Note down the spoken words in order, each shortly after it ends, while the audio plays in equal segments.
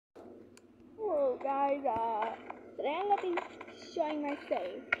guys, today I'm gonna be showing my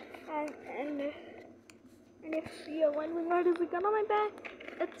face, and if you're wondering why there's a gun on my back,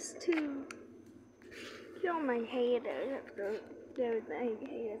 it's to kill my haters. If there's any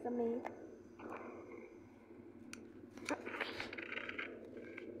haters of me.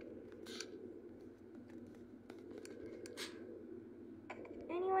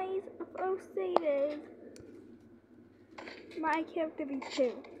 Anyways, I'll say this. My character be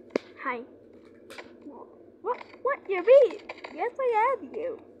 2. Hi. What? You be? Yes, I am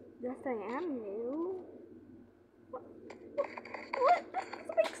you. Yes, I am you. What? That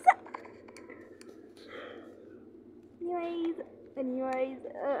doesn't make sense. Anyways,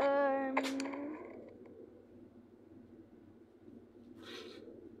 alright,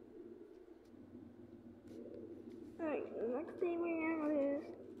 the next thing we have is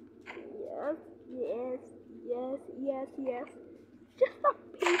yes. Just a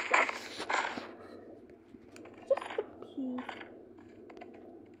piece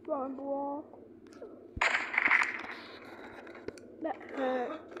from block. That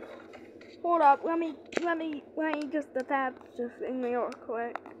hurt. Hold up, let me just attach this thing real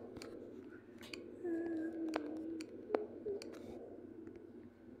quick.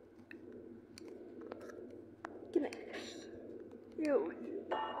 Connect. Here we go.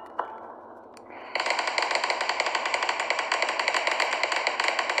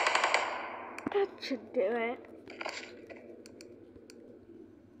 That should do it.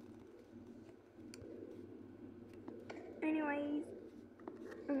 Anyways,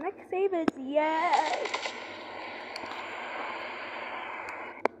 the next save is yes.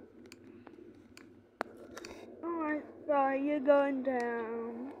 Oh my god, you're going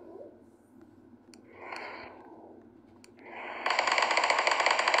down.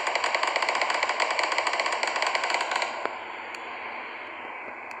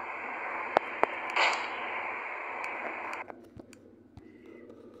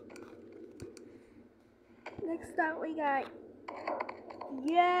 Next up we got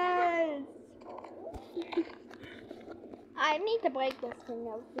yes. I need to break this thing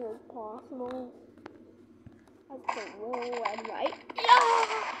as soon as possible. That's the rule and right.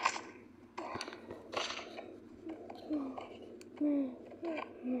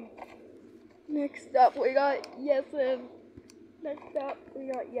 Next up we got yes and. Next up we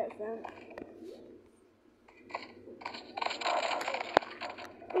got yes and.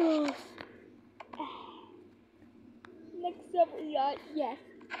 Next up we got yes.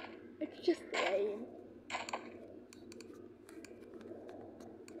 It's just lame.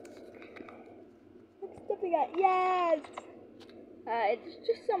 Next up we got yes. It's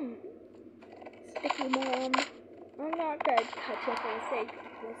just some sticky mom. I'm not gonna touch it for the sake of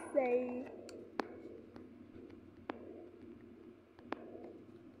the save.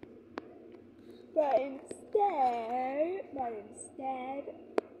 But instead,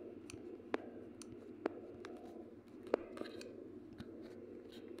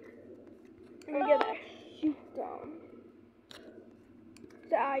 I'm gonna shoot them.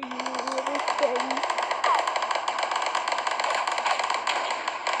 Die, you little thing.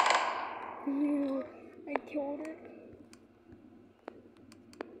 I killed it.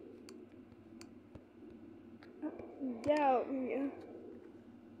 Doubt me.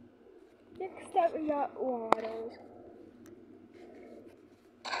 Next up we got waters.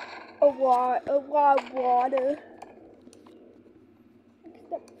 A lot of water.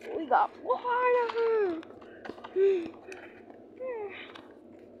 Next up we got water.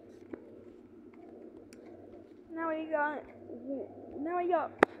 Now we got.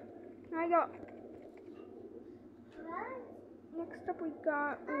 Next up we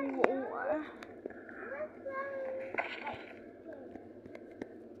got water.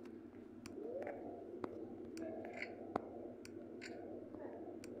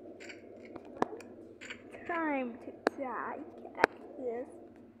 Time to die, cactus.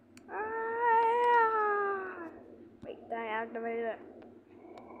 Wait, I activated it.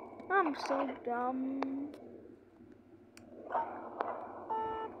 I'm so dumb.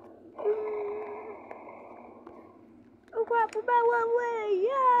 Oh crap, we're about one way,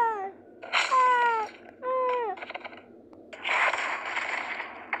 yeah!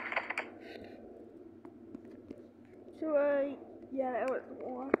 Sorry, yeah, that was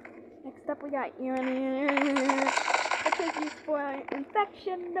one. Next up we got urine. This is used for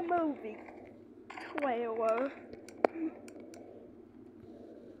Infection the movie trailer.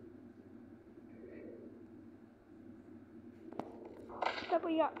 Next up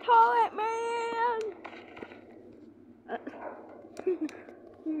we got Toilet Man.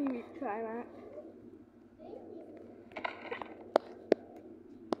 Let me try that.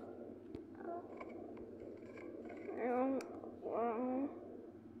 Well,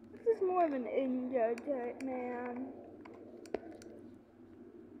 this is more of an ninja type man.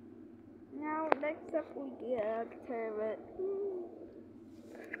 Now, next up we get Turret.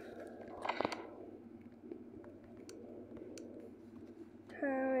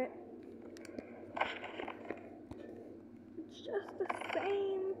 Turret. It's just the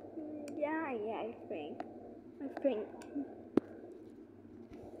same. Yeah, I think.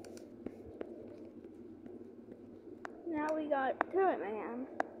 Now we got Turret Man,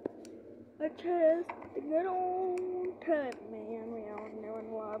 which is the good old Turret Man we all know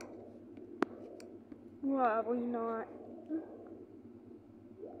and love. Probably not.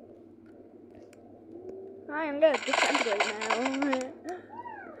 I am good at disintegrate now.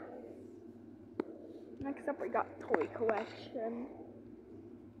 Next up we got Toy Collection.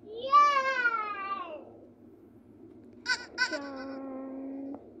 Yay!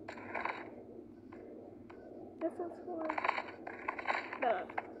 This is for the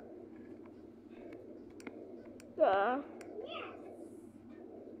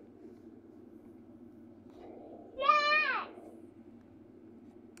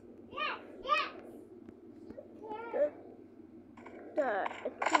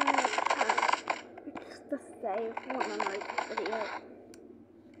it's the save one on my video.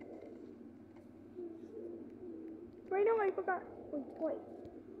 Right now I forgot. Wait.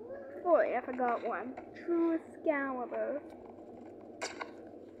 Boy, I forgot one. True Excalibur.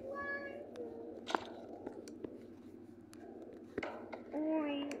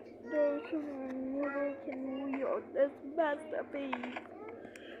 Only those who can wield this masterpiece.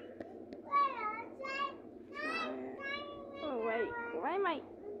 Oh wait, why am I?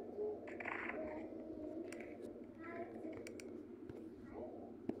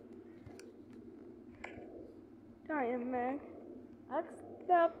 Next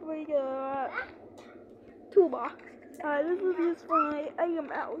up we got Toolbox. This is used for my item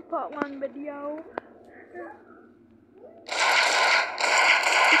out part 1 video.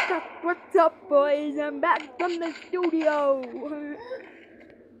 What's up boys? I'm back from the studio.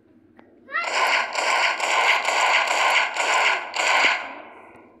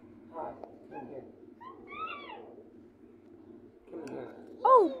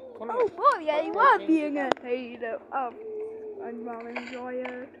 Oh boy, I love being a hater of Unbound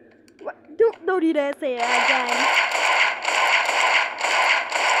Enjoyer. What? Don't you dare say that again.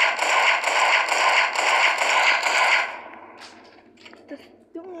 Just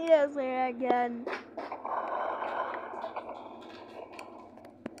don't you dare say that again.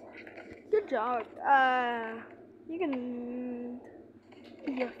 Good job. You can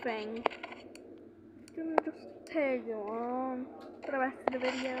do your thing. I'm gonna just tag you on for the rest of the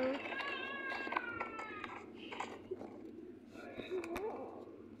video.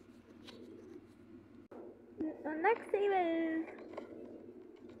 The next thing is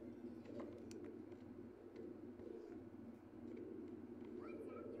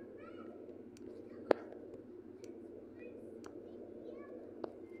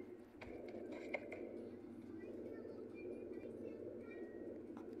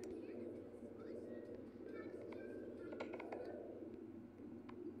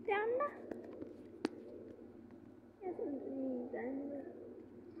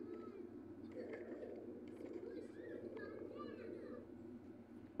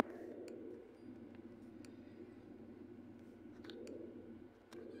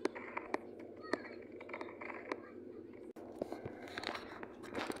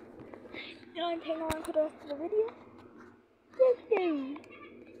and hang on for the rest of the video.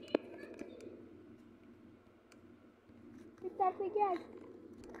 Exactly, guys.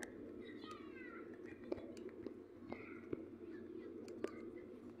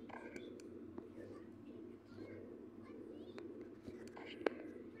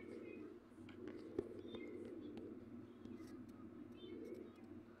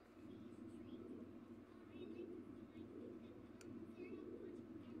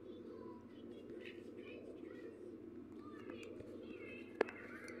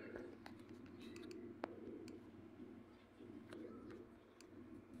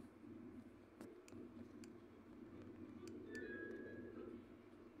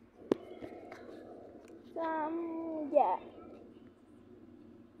 Yeah.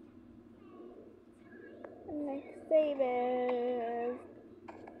 The next save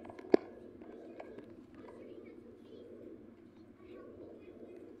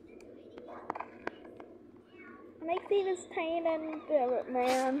is Titan Turret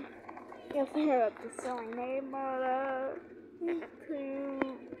Man. You'll hear up the silly name, but to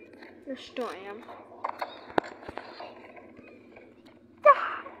destroy him.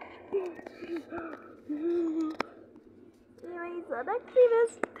 an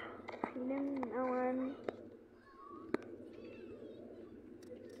activist. I didn't know one.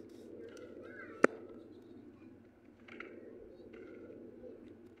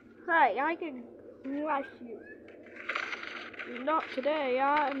 Hey, I can rush you. Not today,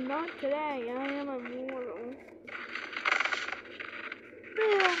 I'm not today. I am immortal.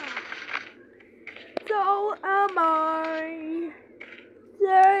 So am I.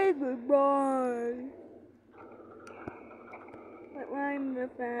 Say goodbye. What rhyme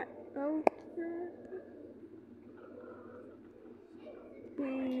with that? Oh,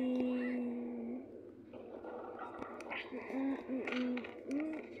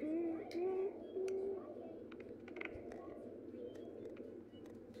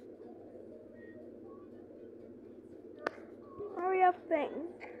 hurry up, thing.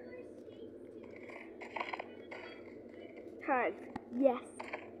 Cards. Yes.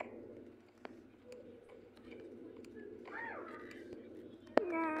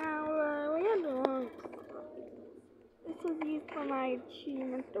 Now, we had the wrong side. This was used for my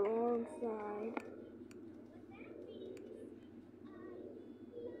achievement, the wrong side.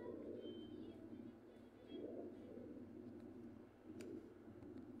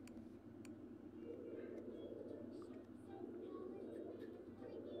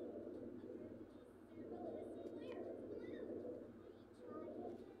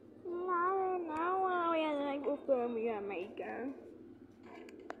 Now we had to go for me and make go.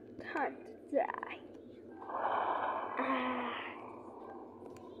 Time to die.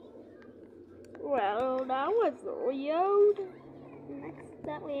 Well, that was weird. Next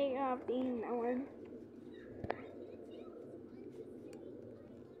up, we have the one.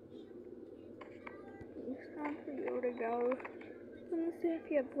 It's time for you to go. Let me see if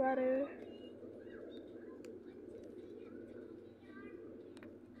your brother.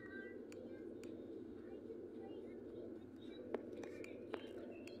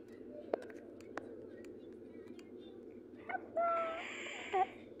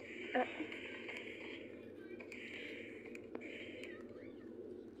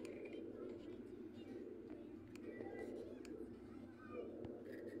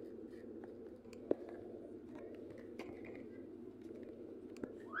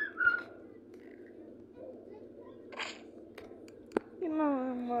 You know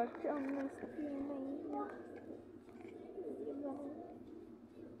what on this feeling.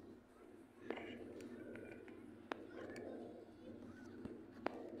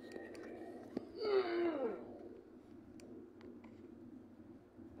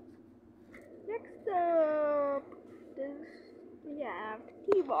 Next up, we have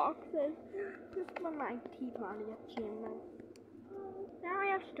tea boxes. This is one of my tea party achievements. Now I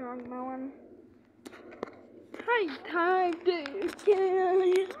have strong melon. Time to kill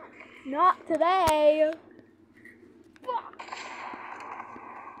you. Not today. Fuck.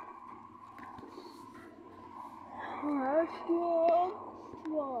 Oh, strong.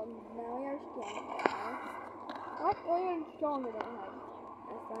 Now we are strong. Not really stronger than him.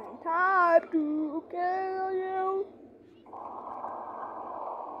 It's time to kill you.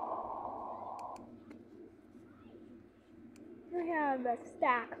 We have a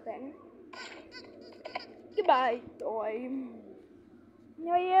stack thing. Goodbye, boy.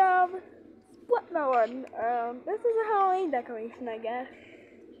 Now we have split melon. This is a Halloween decoration, I guess.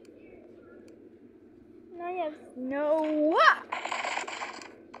 Now you have snow.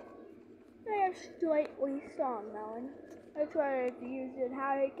 I have slightly strong melon. I tried to use it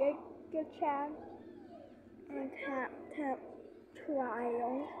how to get good chance and tap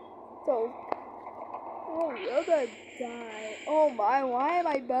trial. So, oh, you're gonna die. Oh my, why am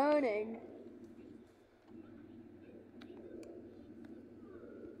I burning?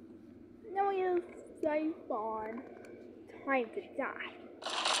 Now we have safe on. Time to die.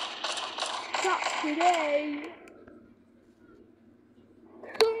 Not today.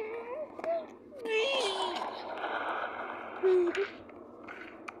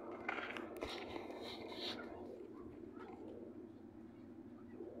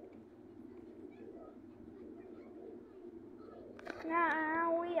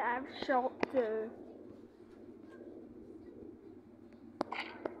 Now we have shelter.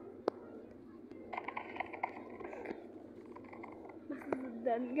 This is a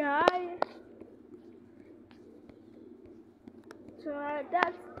dead guy. So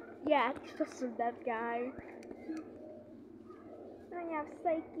that's, yeah, it's just a dead guy. Then you have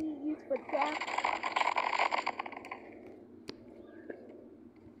Psyche used for death.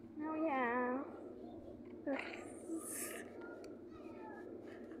 Now we have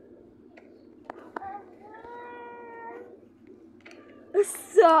a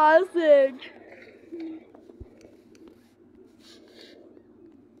sausage.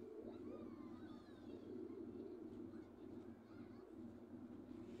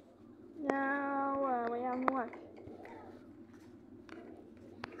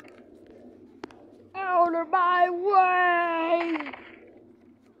 out of my way!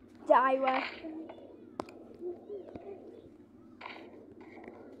 Die, Weston.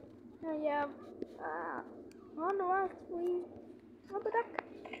 Yeah, on the last we what the duck?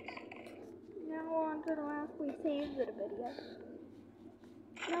 Now on to the last we saved the video.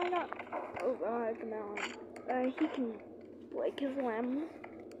 No, no. Oh god, the melon. He can break his limbs.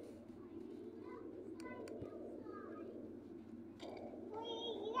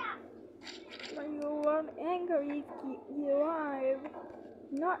 But you want angry to keep you alive.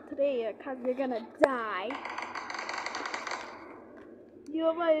 Not today, cause you're gonna die.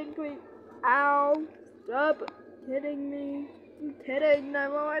 You're angry. Ow! Stop kidding me. I'm kidding.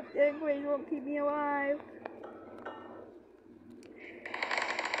 I'm not angry. You won't keep me alive.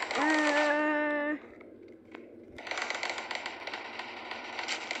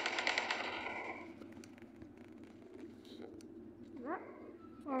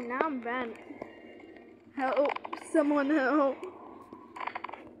 Oh, now I'm bent. Help! Someone help!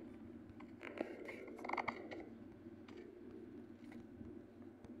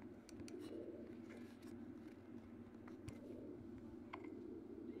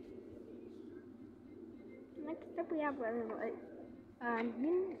 Next up we have like,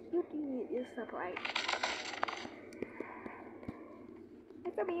 you do your stuff right.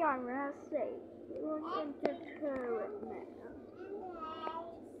 It's gonna be on last day. We're going to turret now.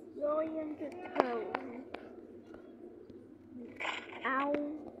 Going into turret. Ow.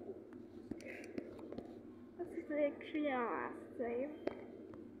 This is actually our last save.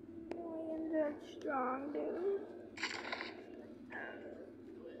 Going into strong dude.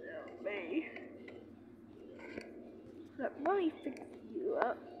 Me. Let me fix you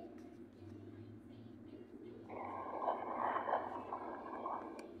up.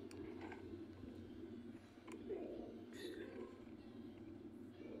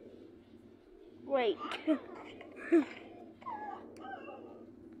 Wait.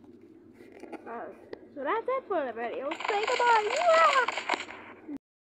 So that's it for the video. Say goodbye. Yeah!